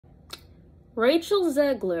Rachel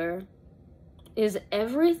Ziglar is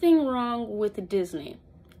everything wrong with Disney.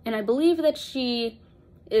 And I believe that she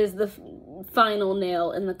is the final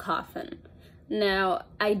nail in the coffin. Now,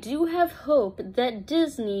 I do have hope that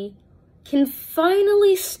Disney can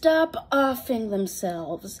finally stop offing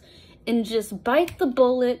themselves and just bite the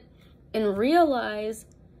bullet and realize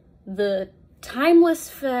the timeless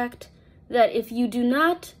fact that if you do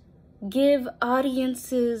not give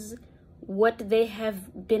audiences what they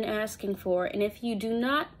have been asking for, and if you do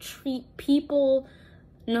not treat people,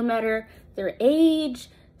 no matter their age,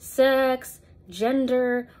 sex,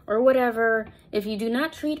 gender, or whatever, if you do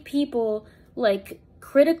not treat people like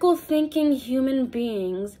critical thinking human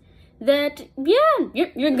beings, that, yeah,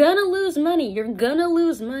 you're gonna lose money. You're gonna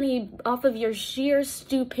lose money off of your sheer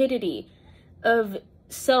stupidity of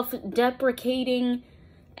self-deprecating,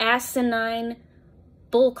 asinine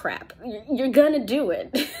bullcrap. You're gonna do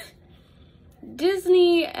it.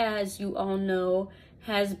 Disney, as you all know,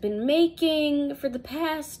 has been making for the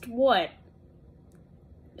past,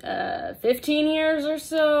 15 years or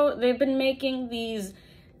so, they've been making these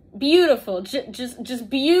beautiful, just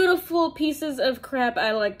beautiful pieces of crap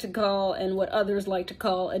I like to call, and what others like to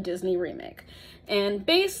call, a Disney remake. And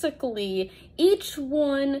basically, each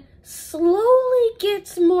one slowly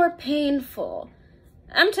gets more painful.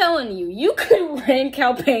 I'm telling you, you could rank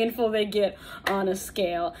how painful they get on a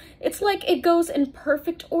scale. It's like it goes in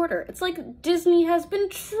perfect order. It's like Disney has been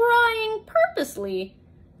trying purposely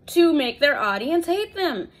to make their audience hate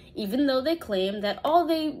them, even though they claim that all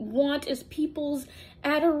they want is people's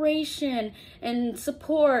adoration and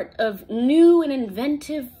support of new and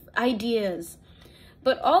inventive ideas.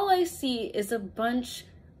 But all I see is a bunch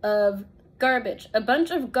of garbage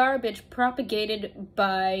propagated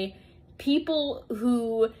by people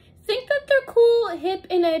who think that they're cool, hip,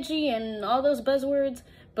 and edgy, and all those buzzwords,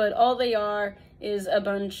 but all they are is a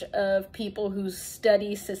bunch of people who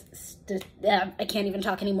study, I can't even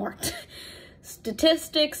talk anymore,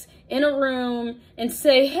 statistics in a room and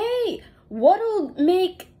say, hey, what'll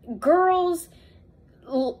make girls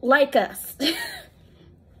like us?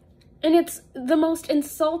 And it's the most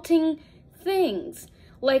insulting things.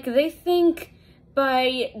 Like, they think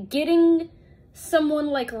by getting someone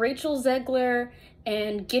like Rachel Ziglar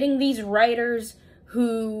and getting these writers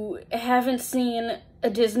who haven't seen a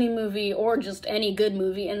Disney movie or just any good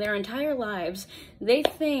movie in their entire lives, they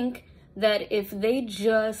think that if they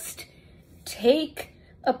just take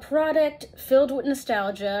a product filled with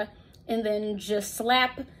nostalgia and then just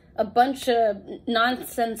slap a bunch of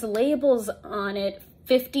nonsense labels on it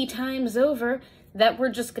 50 times over, that we're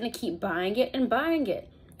just gonna keep buying it and buying it.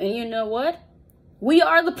 And you know what? We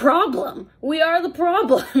are the problem. We are the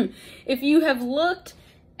problem. If you have looked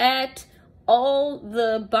at all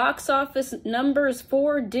the box office numbers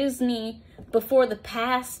for Disney before the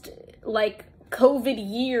past, COVID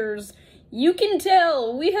years, you can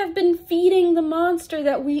tell we have been feeding the monster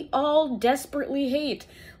that we all desperately hate.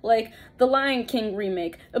 Like the Lion King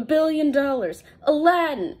remake, $1 billion,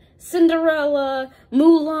 Aladdin, Cinderella,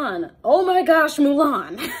 Mulan. Oh my gosh,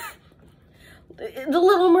 Mulan. The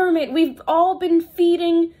Little Mermaid. We've all been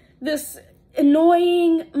feeding this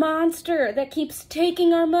annoying monster that keeps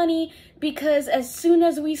taking our money, because as soon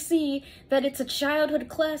as we see that it's a childhood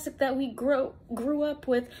classic that we grew up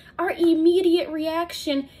with, our immediate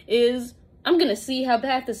reaction is, I'm gonna see how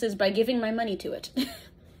bad this is by giving my money to it.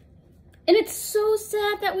 And it's so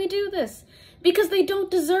sad that we do this, because they don't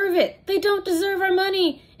deserve it. They don't deserve our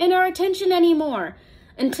money and our attention anymore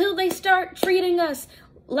until they start treating us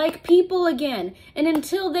like people again. And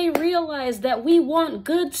until they realize that we want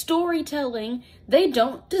good storytelling, they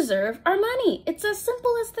don't deserve our money. It's as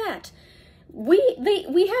simple as that.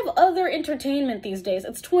 We have other entertainment these days.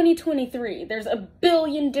 It's 2023. There's a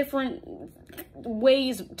billion different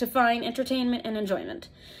ways to find entertainment and enjoyment.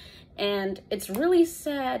 And it's really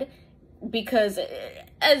sad, because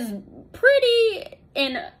as pretty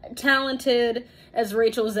and talented as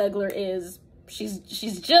Rachel Ziglar is,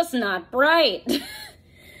 she's just not bright.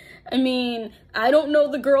 I mean, I don't know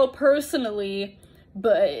the girl personally,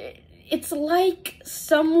 but it's like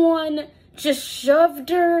someone just shoved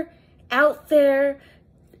her out there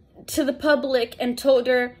to the public and told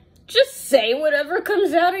her, just say whatever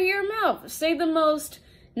comes out of your mouth. Say the most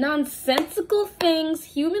nonsensical things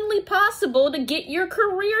humanly possible to get your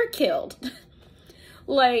career killed.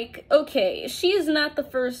 Like, okay, she is not the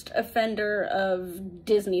first offender of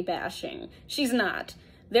Disney bashing. She's not.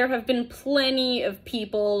 There have been plenty of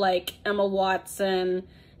people like Emma Watson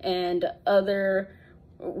and other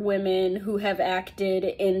women who have acted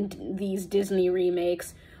in these Disney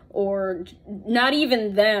remakes or not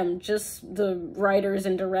even them, just the writers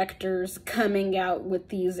and directors coming out with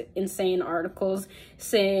these insane articles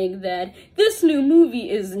saying that this new movie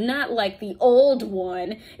is not like the old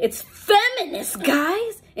one. It's feminist,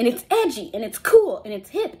 guys, and it's edgy, and it's cool, and it's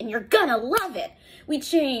hip, and you're gonna love it. We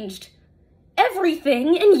changed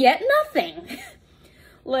everything and yet nothing.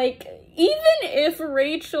 Like, even if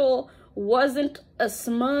Rachel wasn't a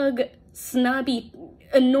smug, snobby,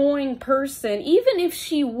 annoying person, even if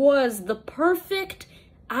she was the perfect,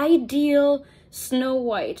 ideal Snow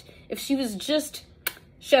White, if she was just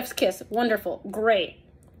chef's kiss, wonderful, great,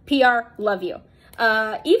 PR, love you.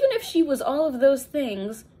 Even if she was all of those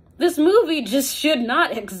things, this movie just should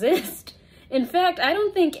not exist. In fact, I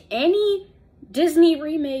don't think any Disney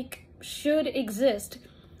remake should exist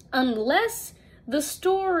unless the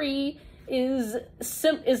story is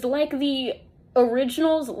like the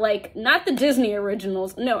originals, like not the Disney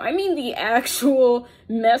originals. No, I mean the actual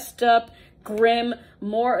messed up, grim,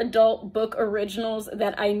 more adult book originals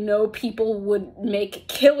that I know people would make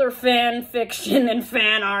killer fan fiction and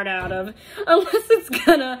fan art out of. Unless it's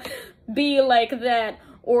gonna be like that,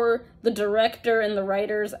 or the director and the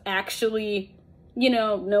writers actually, you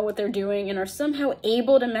know what they're doing and are somehow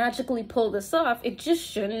able to magically pull this off, it just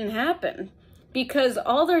shouldn't happen. Because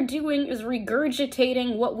all they're doing is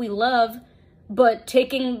regurgitating what we love, but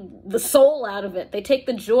taking the soul out of it. They take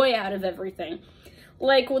the joy out of everything.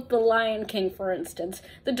 Like with The Lion King, for instance.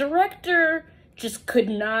 The director just could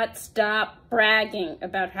not stop bragging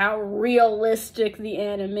about how realistic the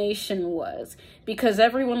animation was. Because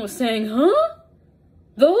everyone was saying, huh?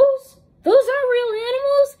 Those aren't real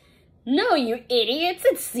animals? No, you idiots,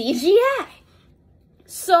 it's CGI.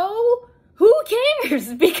 So, who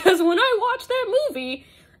cares? Because when I watch that movie,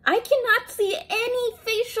 I cannot see any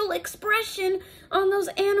facial expression on those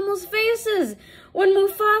animals' faces. When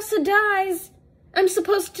Mufasa dies, I'm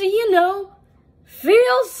supposed to,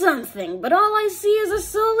 feel something, but all I see is a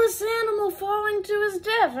soulless animal falling to his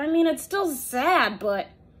death. I mean, it's still sad, but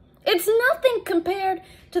it's nothing compared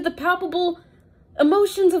to the palpable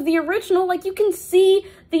emotions of the original. Like, you can see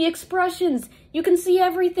the expressions. You can see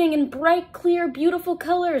everything in bright, clear, beautiful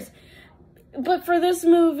colors. But for this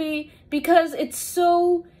movie, because it's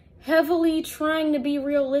so heavily trying to be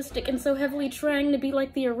realistic and so heavily trying to be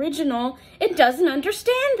like the original, it doesn't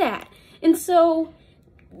understand that. And so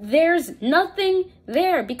there's nothing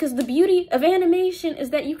there, because the beauty of animation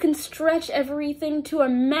is that you can stretch everything to a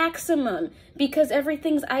maximum because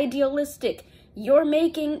everything's idealistic. You're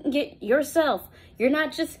making it yourself. You're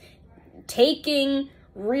not just taking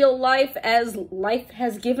real life as life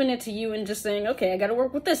has given it to you and just saying, okay, I gotta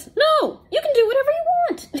work with this. No, you can do whatever you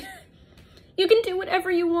want. You can do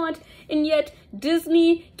whatever you want, and yet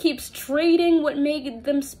Disney keeps trading what made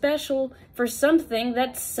them special for something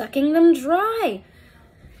that's sucking them dry.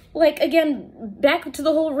 Like, again, back to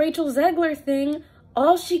the whole Rachel Ziglar thing,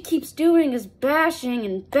 all she keeps doing is bashing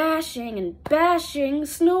and bashing and bashing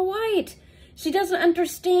Snow White. She doesn't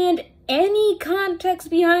understand any context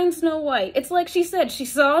behind Snow White. It's like she said, she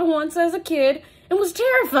saw it once as a kid and was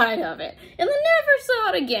terrified of it, and then never saw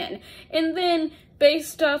it again. And then,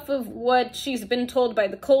 based off of what she's been told by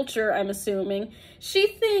the culture, I'm assuming, she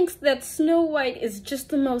thinks that Snow White is just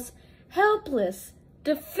the most helpless,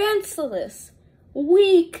 defenseless,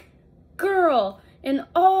 weak girl, and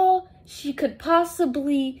all she could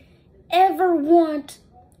possibly ever want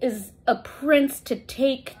is a prince to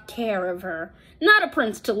take care of her. Not a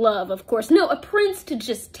prince to love, of course. No, a prince to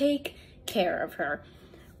just take care of her.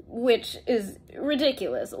 Which is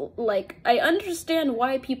ridiculous. Like, I understand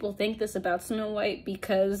why people think this about Snow White,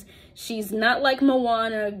 because she's not like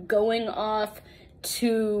Moana, going off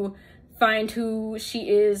to find who she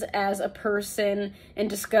is as a person and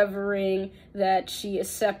discovering that she is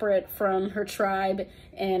separate from her tribe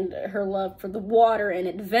and her love for the water and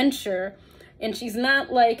adventure. And she's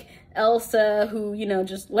not like Elsa, who,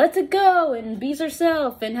 just lets it go and bees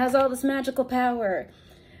herself and has all this magical power.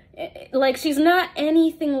 Like, she's not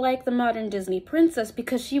anything like the modern Disney princess,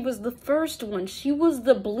 because she was the first one. She was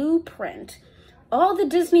the blueprint. All the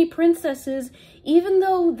Disney princesses, even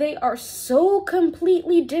though they are so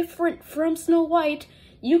completely different from Snow White,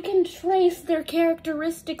 you can trace their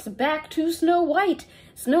characteristics back to Snow White.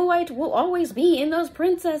 Snow White will always be in those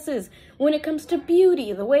princesses when it comes to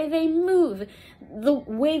beauty, the way they move, the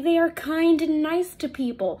way they are kind and nice to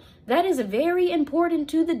people. That is very important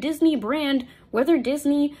to the Disney brand, whether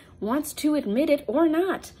Disney wants to admit it or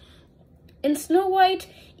not. And Snow White,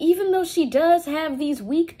 even though she does have these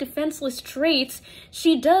weak, defenseless traits,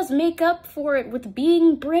 she does make up for it with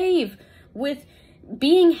being brave, with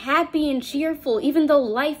being happy and cheerful, even though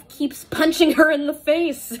life keeps punching her in the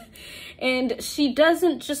face. And she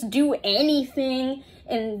doesn't just do anything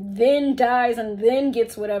and then dies and then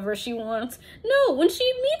gets whatever she wants. No, when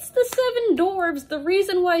she meets the 7 dwarves, the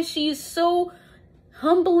reason why she's so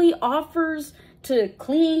humbly offers to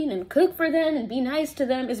clean and cook for them and be nice to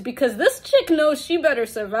them is because this chick knows she better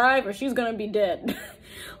survive or she's gonna be dead.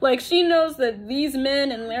 Like, she knows that these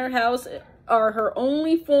men in their house are her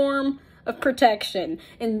only form of protection,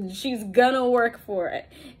 and she's gonna work for it.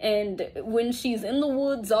 And when she's in the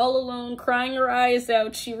woods all alone, crying her eyes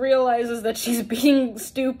out, she realizes that she's being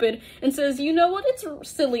stupid and says, you know what, it's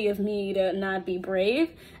silly of me to not be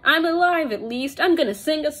brave. I'm alive at least. I'm gonna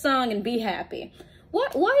sing a song and be happy.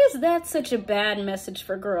 Why is that such a bad message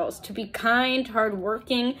for girls? To be kind,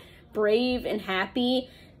 hardworking, brave, and happy?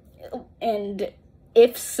 And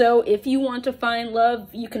if so, if you want to find love,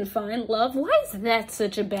 you can find love. Why is that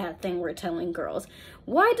such a bad thing we're telling girls?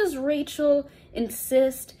 Why does Rachel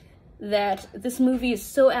insist that this movie is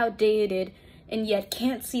so outdated and yet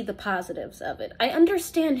can't see the positives of it? I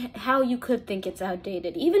understand how you could think it's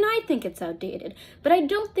outdated. Even I think it's outdated. But I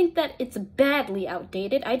don't think that it's badly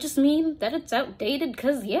outdated. I just mean that it's outdated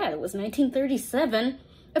because, yeah, it was 1937.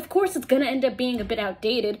 Of course it's gonna end up being a bit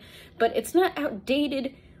outdated, but it's not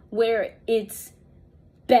outdated where it's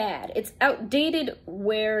bad. It's outdated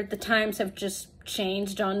where the times have just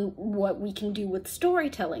changed on what we can do with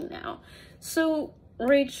storytelling now. So,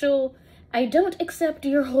 Rachel, I don't accept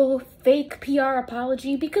your whole fake PR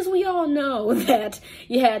apology because we all know that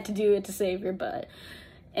you had to do it to save your butt.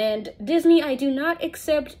 And Disney, I do not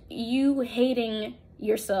accept you hating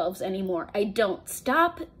yourselves anymore. I don't.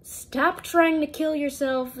 Stop trying to kill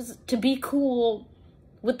yourselves to be cool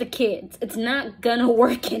with the kids. It's not gonna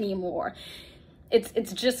work anymore.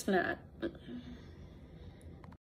 It's just not.